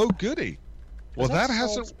 Oh, goody. Well, that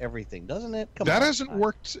hasn't everything, doesn't it? That hasn't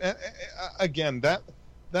worked. Again,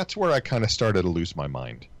 that's where I kind of started to lose my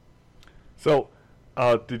mind. So,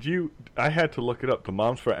 did you? I had to look it up. The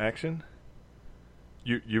Moms for Action.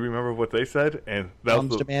 You remember what they said? And that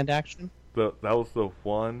Moms demand action. That was the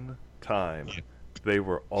one time they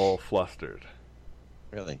were all flustered.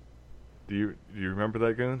 Really? Do you remember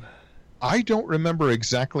that, Goon? I don't remember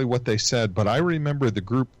exactly what they said, but I remember the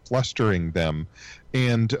group flustering them.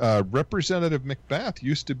 And Representative McBath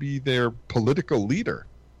used to be their political leader.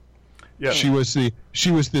 Yeah, she was the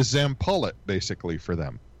Zampullet basically for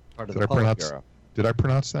them. Part of the Politburo. Did I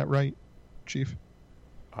pronounce that right, Chief?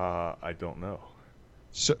 I don't know.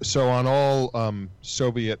 So on all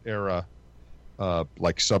Soviet era,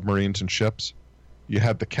 like submarines and ships, you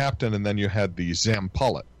had the captain, and then you had the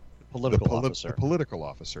Zampullet. The political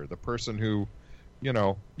officer, the person who,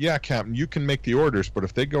 yeah, Captain, you can make the orders, but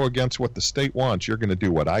if they go against what the state wants, you're going to do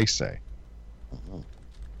what I say.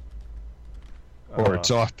 Or it's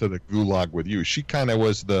off to the gulag with you. She kind of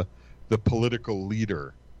was the political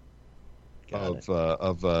leader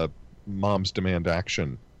of Moms Demand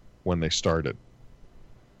Action when they started.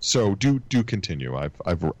 So do continue.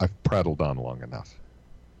 I've prattled on long enough.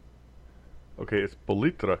 Okay, it's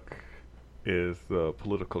Politrak is the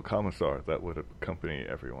political commissar that would accompany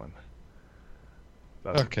everyone.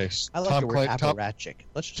 Okay, I like the word apparatchik.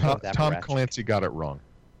 Let's just go with apparatchik. Tom Clancy got it wrong,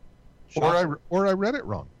 or I read it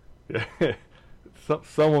wrong. Yeah,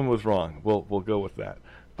 someone was wrong. We'll go with that.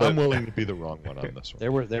 But I'm willing to be the wrong one on this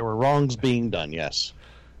one. There were wrongs being done. Yes.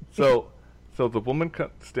 So the woman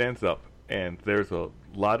stands up, and there's a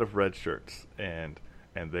lot of red shirts, and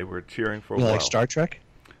they were cheering for a while. Like Star Trek?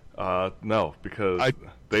 No, because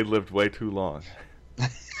they lived way too long.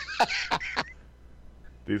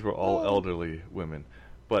 These were all elderly women.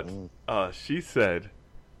 But she said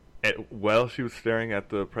while she was staring at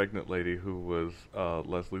the pregnant lady who was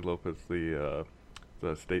Leslie Lopez, the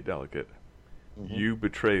state delegate, you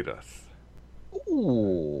betrayed us.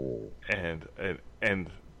 Ooh. And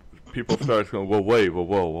people started going, well, wait,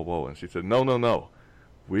 whoa. And she said, no.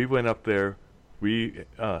 We went up there. We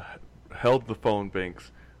held the phone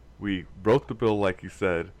banks. We wrote the bill like you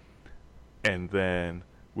said. And then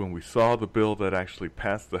when we saw the bill that actually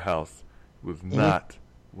passed the House, it was not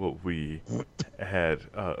what we had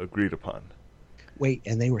agreed upon. Wait,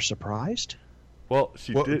 and they were surprised? Well,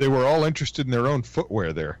 They were all interested in their own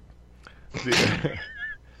footwear there.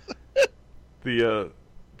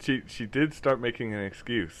 She did start making an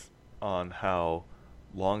excuse on how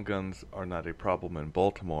long guns are not a problem in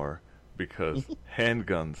Baltimore because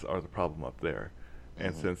handguns are the problem up there.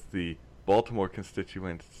 And since the Baltimore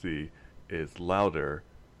constituency is louder,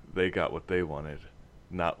 they got what they wanted,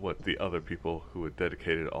 not what the other people who had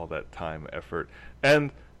dedicated all that time, effort.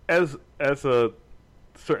 And as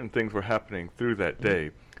certain things were happening through that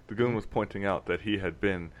day, the goon was pointing out that he had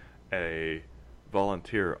been a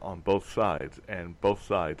volunteer on both sides, and both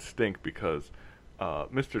sides stink because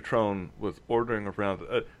Mr. Trone was ordering around.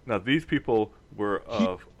 Now, these people were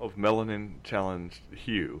of melanin challenged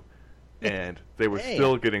hue, and they were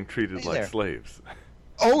still getting treated like slaves.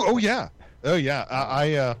 Oh yeah.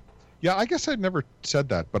 I guess I'd never said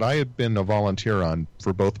that, but I had been a volunteer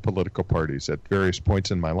for both political parties at various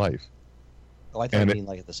points in my life. Oh, I thought you mean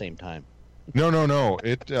like at the same time. No.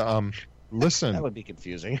 Listen. That would be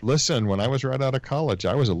confusing. Listen, when I was right out of college,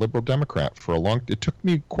 I was a liberal Democrat for it took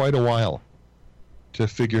me quite a while to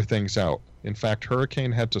figure things out. In fact,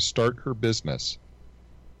 Hurricane had to start her business,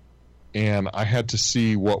 and I had to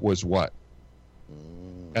see what was what.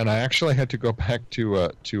 And I actually had to go back to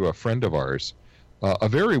a friend of ours, a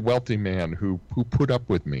very wealthy man who put up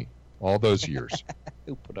with me all those years.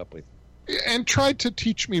 Who put up with and tried to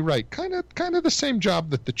teach me right, kind of the same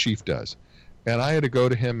job that the chief does. And I had to go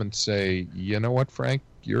to him and say, you know what, Frank,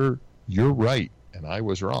 you're right, and I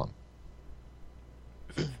was wrong.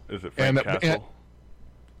 Is it Frank Castle,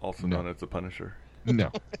 also known as the Punisher?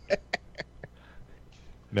 No.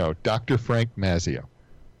 No, Dr. Frank Mazzio.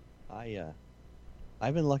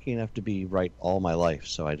 I've been lucky enough to be right all my life,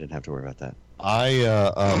 so I didn't have to worry about that.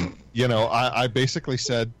 I basically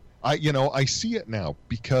said, I see it now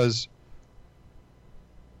because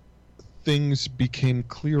things became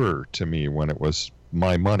clearer to me when it was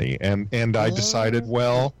my money, and I decided,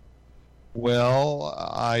 well,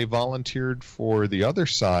 I volunteered for the other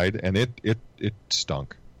side, and it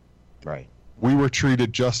stunk. Right. We were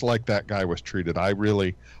treated just like that guy was treated. I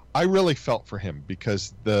really felt for him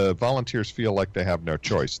because the volunteers feel like they have no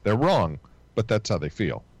choice. They're wrong, but that's how they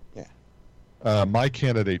feel. Yeah. My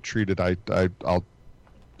candidate treated. I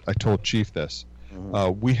told Chief this.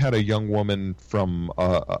 We had a young woman from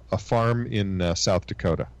a farm in South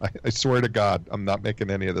Dakota. I swear to God, I'm not making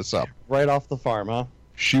any of this up. Right off the farm, huh?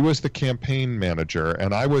 She was the campaign manager,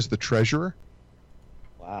 and I was the treasurer.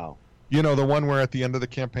 Wow. You know, the one where at the end of the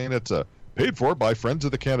campaign it's paid for by friends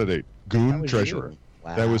of the candidate, goon treasurer. You.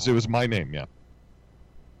 Wow. It was my name, yeah.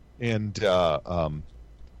 And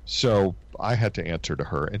so I had to answer to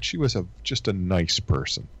her, and she was just a nice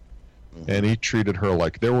person. And he treated her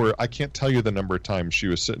like I can't tell you the number of times she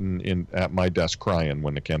was sitting at my desk crying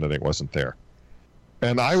when the candidate wasn't there.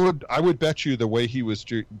 And I would bet you the way he was,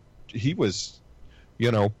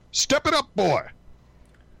 step it up, boy.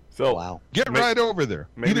 So wow. Get right over there.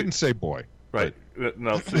 He didn't say boy. Right.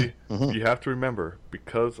 Now, see, you have to remember,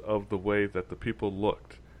 because of the way that the people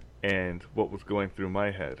looked and what was going through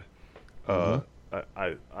my head, I'm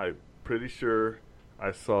pretty sure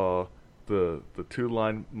I saw the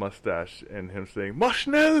two-line mustache and him saying,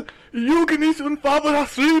 "Marschnell, Jugend unfavorbar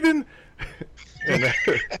Sweden," and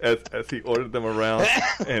as he ordered them around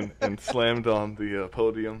and slammed on the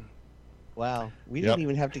podium. Wow, we didn't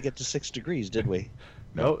even have to get to 6 degrees, did we?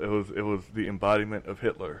 No, it was the embodiment of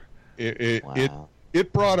Hitler.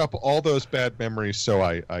 It brought up all those bad memories, so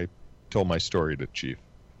I told my story to Chief.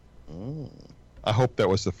 I hope that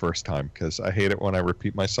was the first time, because I hate it when I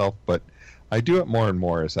repeat myself, but I do it more and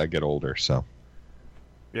more as I get older, so.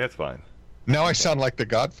 Yeah, it's fine. Now I sound like the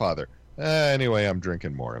Godfather. Anyway, I'm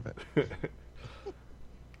drinking more of it.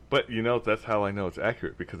 But, that's how I know it's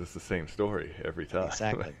accurate, because it's the same story every time.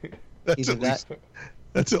 Exactly.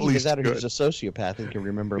 That's at least that or good. he's a sociopath and can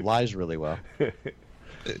remember lies really well.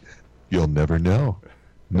 You'll never know.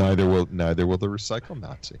 Neither will the recycle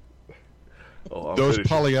Nazi. Oh, those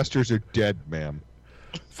polyesters are dead, ma'am.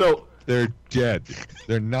 So they're dead.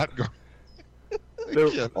 They're not going.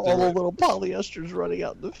 All the little polyesters running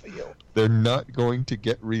out in the field. They're not going to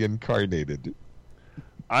get reincarnated.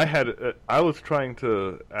 I was trying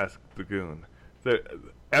to ask the goon.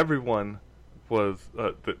 Everyone was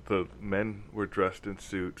the men were dressed in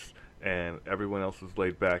suits, and everyone else was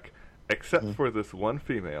laid back, except for this one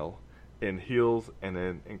female in heels and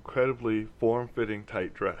an incredibly form-fitting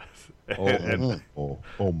tight dress.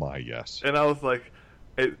 Oh my, yes. And I was like,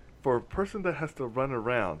 for a person that has to run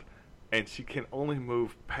around, and she can only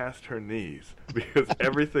move past her knees because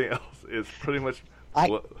everything else is pretty much.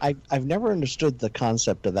 I've never understood the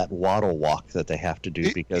concept of that waddle walk that they have to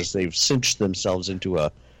do because they've cinched themselves into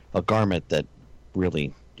a garment that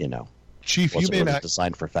really, Chief, wasn't really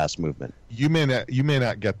designed for fast movement. You may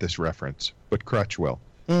not get this reference, but Crutch will.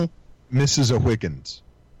 Mrs. O'Higgins.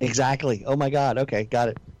 Exactly. Oh my God. Okay, got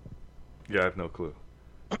it. Yeah, I have no clue.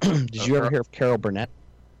 Did you ever hear of Carol Burnett?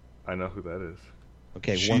 I know who that is.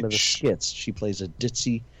 Okay, one of the skits. She plays a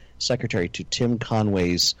ditzy secretary to Tim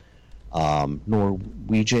Conway's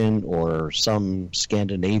Norwegian or some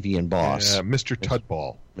Scandinavian boss. Yeah, Mr.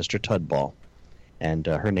 Tudball. Mr. Tudball. And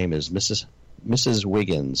her name is Mrs.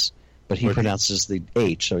 Wiggins, but he pronounces the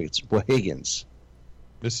H, so it's Wiggins.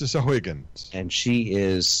 Mrs. O'Higgins. And she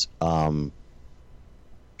is,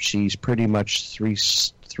 she's pretty much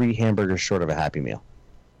three hamburgers short of a Happy Meal.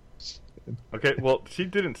 Okay, well, she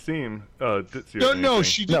didn't seem ditzy. No,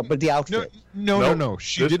 she didn't. No, but the outfit. No.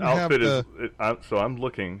 She didn't have the... So I'm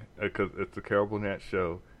looking, because it's a Carol Burnett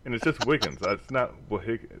show, and it's just Wiggins. It's not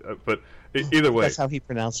Wiggins, but either way. That's how he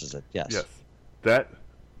pronounces it, yes. Yes.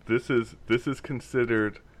 This is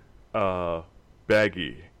considered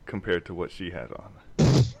baggy compared to what she had on.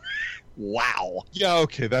 Wow. Yeah,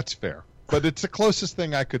 okay, that's fair. But it's the closest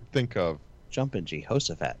thing I could think of. Jumpin'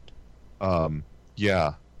 Jehoshaphat.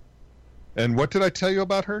 Yeah. And what did I tell you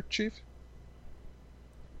about her, Chief?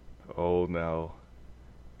 Oh, no.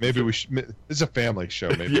 Maybe we should... This is a family show.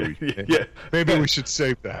 Maybe maybe we should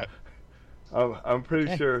save that. I'm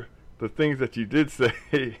pretty sure the things that you did say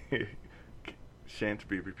shan't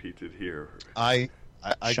be repeated here. I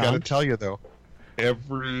got to tell you, though,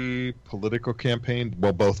 every political campaign,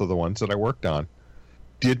 well, both of the ones that I worked on,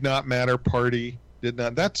 did not matter party, did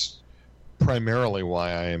not... That's primarily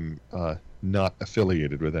why I am... not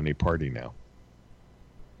affiliated with any party now,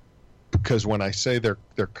 because when I say they're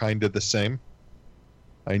kind of the same,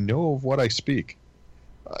 I know of what I speak.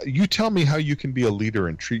 You tell me how you can be a leader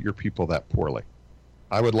and treat your people that poorly.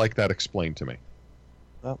 I would like that explained to me.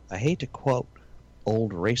 Well, I hate to quote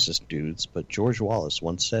old racist dudes, but George Wallace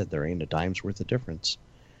once said there ain't a dime's worth of difference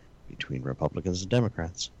between Republicans and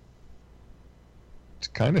Democrats. It's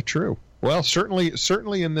kind of true. Well,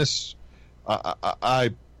 certainly in this,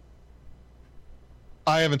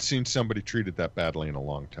 I haven't seen somebody treated that badly in a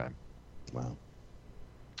long time. Wow.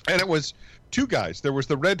 And it was two guys. There was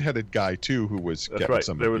the redheaded guy, too, who was getting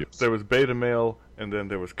some abuse. There was beta male, and then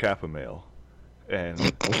there was kappa male.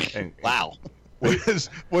 And wow. Was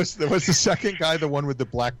the second guy the one with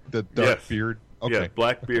the dark beard? Okay. Yeah,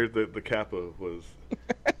 black beard, the kappa was...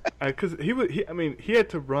 Because he had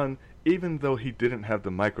to run even though he didn't have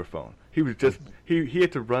the microphone. He was just... He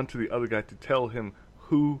had to run to the other guy to tell him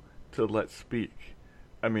who to let speak.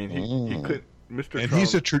 I mean, he could. Mr.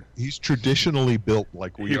 And Trump, he's traditionally built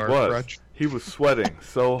like we are. Crutch. He was sweating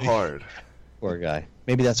so hard. Poor guy.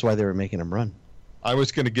 Maybe that's why they were making him run. I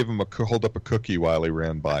was going to give him hold up a cookie while he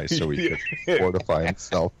ran by, so he could fortify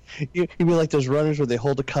himself. You'd be like those runners where they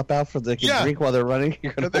hold a cup out for they can drink while they're running.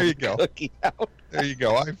 You're going to there you go. Cookie out. There you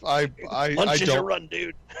go. I Lunch is don't your run,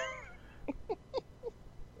 dude.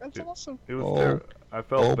 That's awesome. It was terrible. I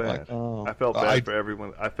felt bad. Oh. I felt bad for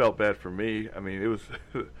everyone. I felt bad for me. I mean, it was.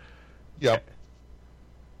 Yep.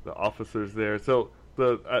 The officers there. So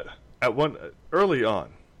early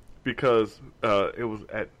on, because it was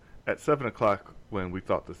at 7:00 when we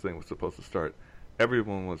thought this thing was supposed to start.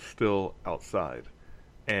 Everyone was still outside,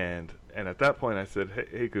 and at that point I said,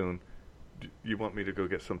 "Hey Goon, do you want me to go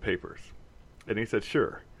get some papers?" And he said,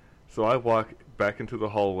 "Sure." So I walk back into the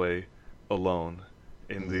hallway alone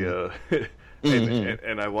in the.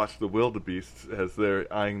 And I watched the wildebeests as they're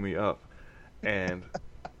eyeing me up, and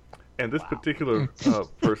this particular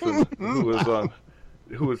person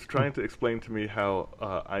who was trying to explain to me how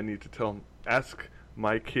I need to ask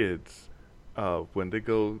my kids when they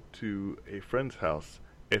go to a friend's house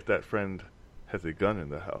if that friend has a gun in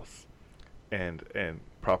the house, and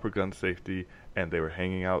proper gun safety, and they were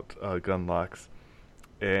hanging out gun locks,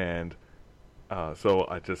 and so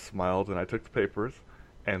I just smiled and I took the papers.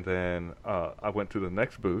 And then I went to the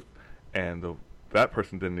next booth, and that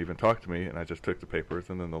person didn't even talk to me, and I just took the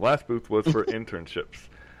papers. And then the last booth was for internships,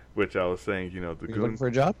 which I was saying, the goon looking for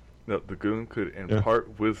a job? No, the goon could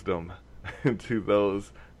impart wisdom to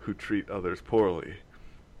those who treat others poorly.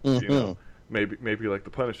 Mm-hmm. maybe like the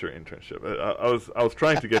Punisher internship. I was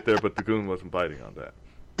trying to get there, but the goon wasn't biting on that.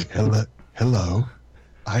 Hello.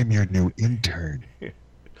 I'm your new intern.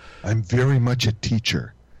 I'm very much a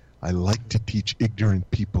teacher. I like to teach ignorant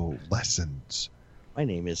people lessons. My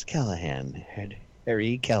name is Callahan,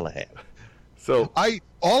 Harry Callahan. So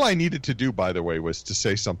all I needed to do, by the way, was to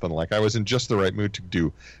say something like I was in just the right mood to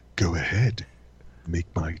do. Go ahead, make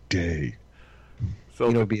my day. So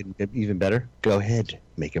You know, it'd be even better. Go ahead,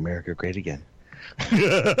 make America great again.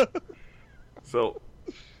 so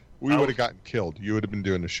We would have gotten killed. You would have been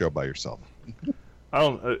doing the show by yourself. I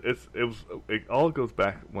don't. It all goes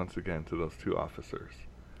back once again to those two officers,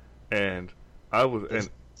 and I was and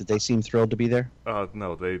Did they seem thrilled to be there?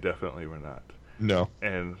 no, they definitely were not. No,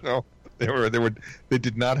 And they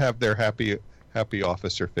did not have their happy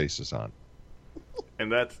officer faces on.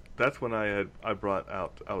 and that's when I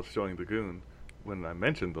was showing the goon when I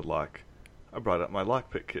mentioned the lock. I brought out my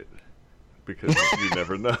lockpick kit because you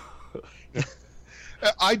never know.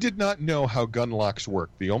 I did not know how gun locks work.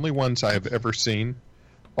 The only ones I have ever seen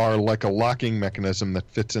are like a locking mechanism that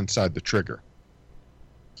fits inside the trigger.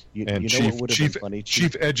 You And know what would have been funny?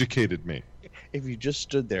 Chief educated me. If you just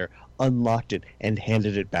stood there, unlocked it, and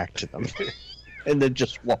handed it back to them, and then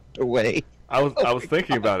just walked away. I was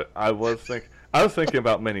thinking about it. I was thinking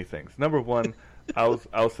about many things. Number one, I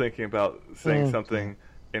was thinking about saying something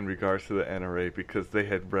in regards to the NRA because they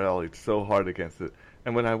had rallied so hard against it.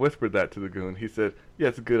 And when I whispered that to the goon, he said, "Yeah,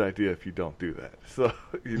 it's a good idea if you don't do that." So,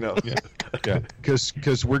 you know. Yeah,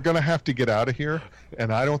 because we're going to have to get out of here,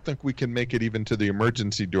 and I don't think we can make it even to the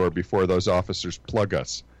emergency door before those officers plug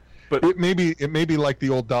us. But It may be like the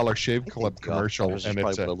old Dollar Shave Club The commercial, officers and probably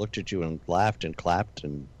it's would have looked at you and laughed and clapped,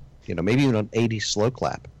 and maybe even an 80s slow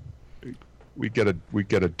clap. we get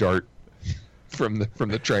a dart from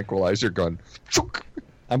the tranquilizer gun.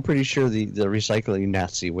 I'm pretty sure the recycling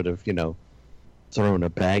Nazi would have thrown a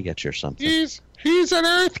bag at you or something. He's an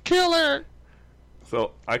Earth killer.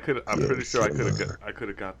 so I'm pretty sure I could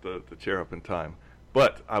have got the chair up in time.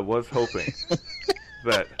 But I was hoping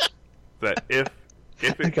that if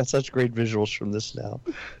I got such great visuals from this now.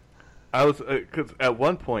 I was because at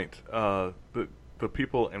one point the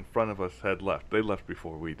people in front of us had left. They left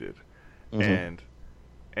before we did, and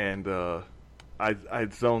I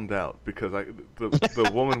zoned out because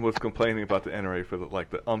the woman was complaining about the NRA for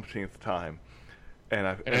the umpteenth time,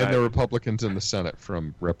 and the Republicans in the Senate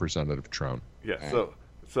from Representative Trone. Yeah,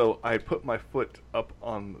 so I put my foot up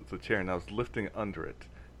on the chair and I was lifting under it,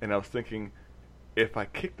 and I was thinking, if I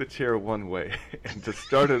kicked the chair one way and just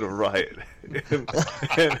started a riot,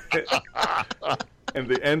 and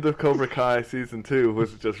the end of Cobra Kai season 2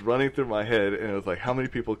 was just running through my head, and it was like, how many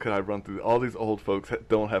people could I run through? All these old folks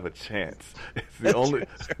don't have a chance. It's the only,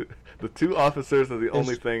 the two officers are the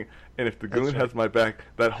only thing, and if the goon has my back,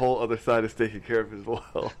 that whole other side is taken care of as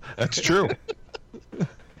well. That's true.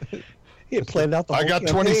 He had planned out the whole I got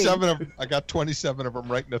campaign. 27 of them. I got 27 of them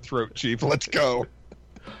right in the throat, Chief. Let's go.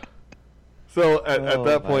 So at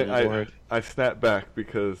that my point, Lord. I snapped back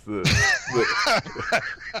because the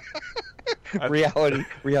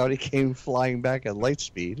reality came flying back at light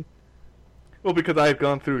speed. well, because I had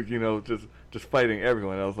gone through, just fighting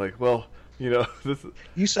everyone. I was like, well, this is...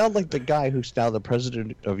 You sound like the guy who's now the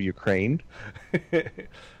president of Ukraine, who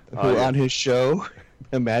yeah. on his show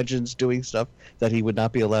imagines doing stuff that he would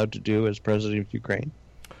not be allowed to do as president of Ukraine.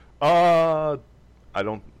 I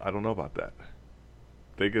don't know about that.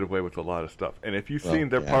 They get away with a lot of stuff, and if you've seen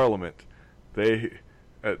their parliament, there's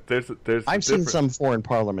I've seen some foreign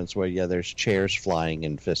parliaments where there's chairs flying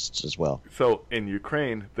and fists as well. So in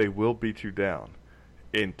Ukraine, they will beat you down.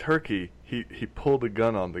 In Turkey, he pulled a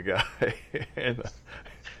gun on the guy, and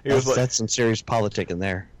That's some serious politic in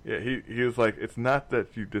there. Yeah, he was like, it's not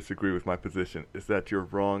that you disagree with my position, it's that you're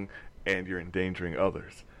wrong and you're endangering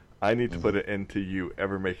others. I need to put an end to you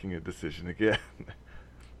ever making a decision again.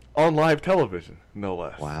 On live television, no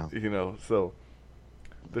less. Wow. So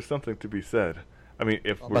there's something to be said. I mean,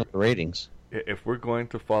 How about the ratings? if we're going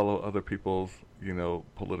to follow other people's,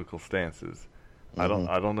 political stances, I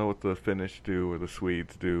don't know what the Finnish do or the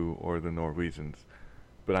Swedes do or the Norwegians,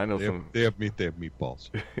 but I know They have meatballs.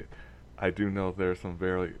 I do know there are some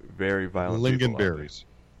very, very violent people out there. Lingonberries.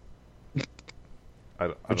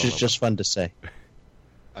 Which is just fun to say.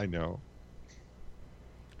 I know.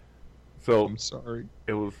 So I'm sorry.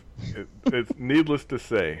 it's needless to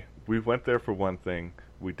say, we went there for one thing.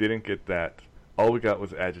 We didn't get that. All we got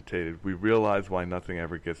was agitated. We realized why nothing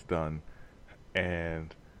ever gets done,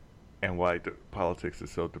 and why politics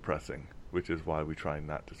is so depressing, which is why we try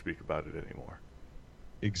not to speak about it anymore.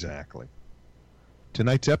 Exactly.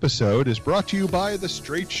 Tonight's episode is brought to you by the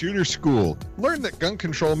Straight Shooter School. Learn that gun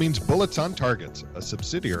control means bullets on targets, a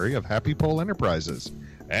subsidiary of Happy Pole Enterprises.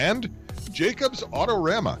 And Jacob's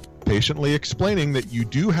Autorama, patiently explaining that you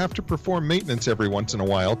do have to perform maintenance every once in a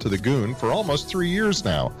while to the Goon for almost 3 years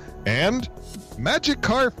now. And Magic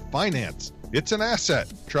Car Finance. It's an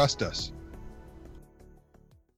asset. Trust us.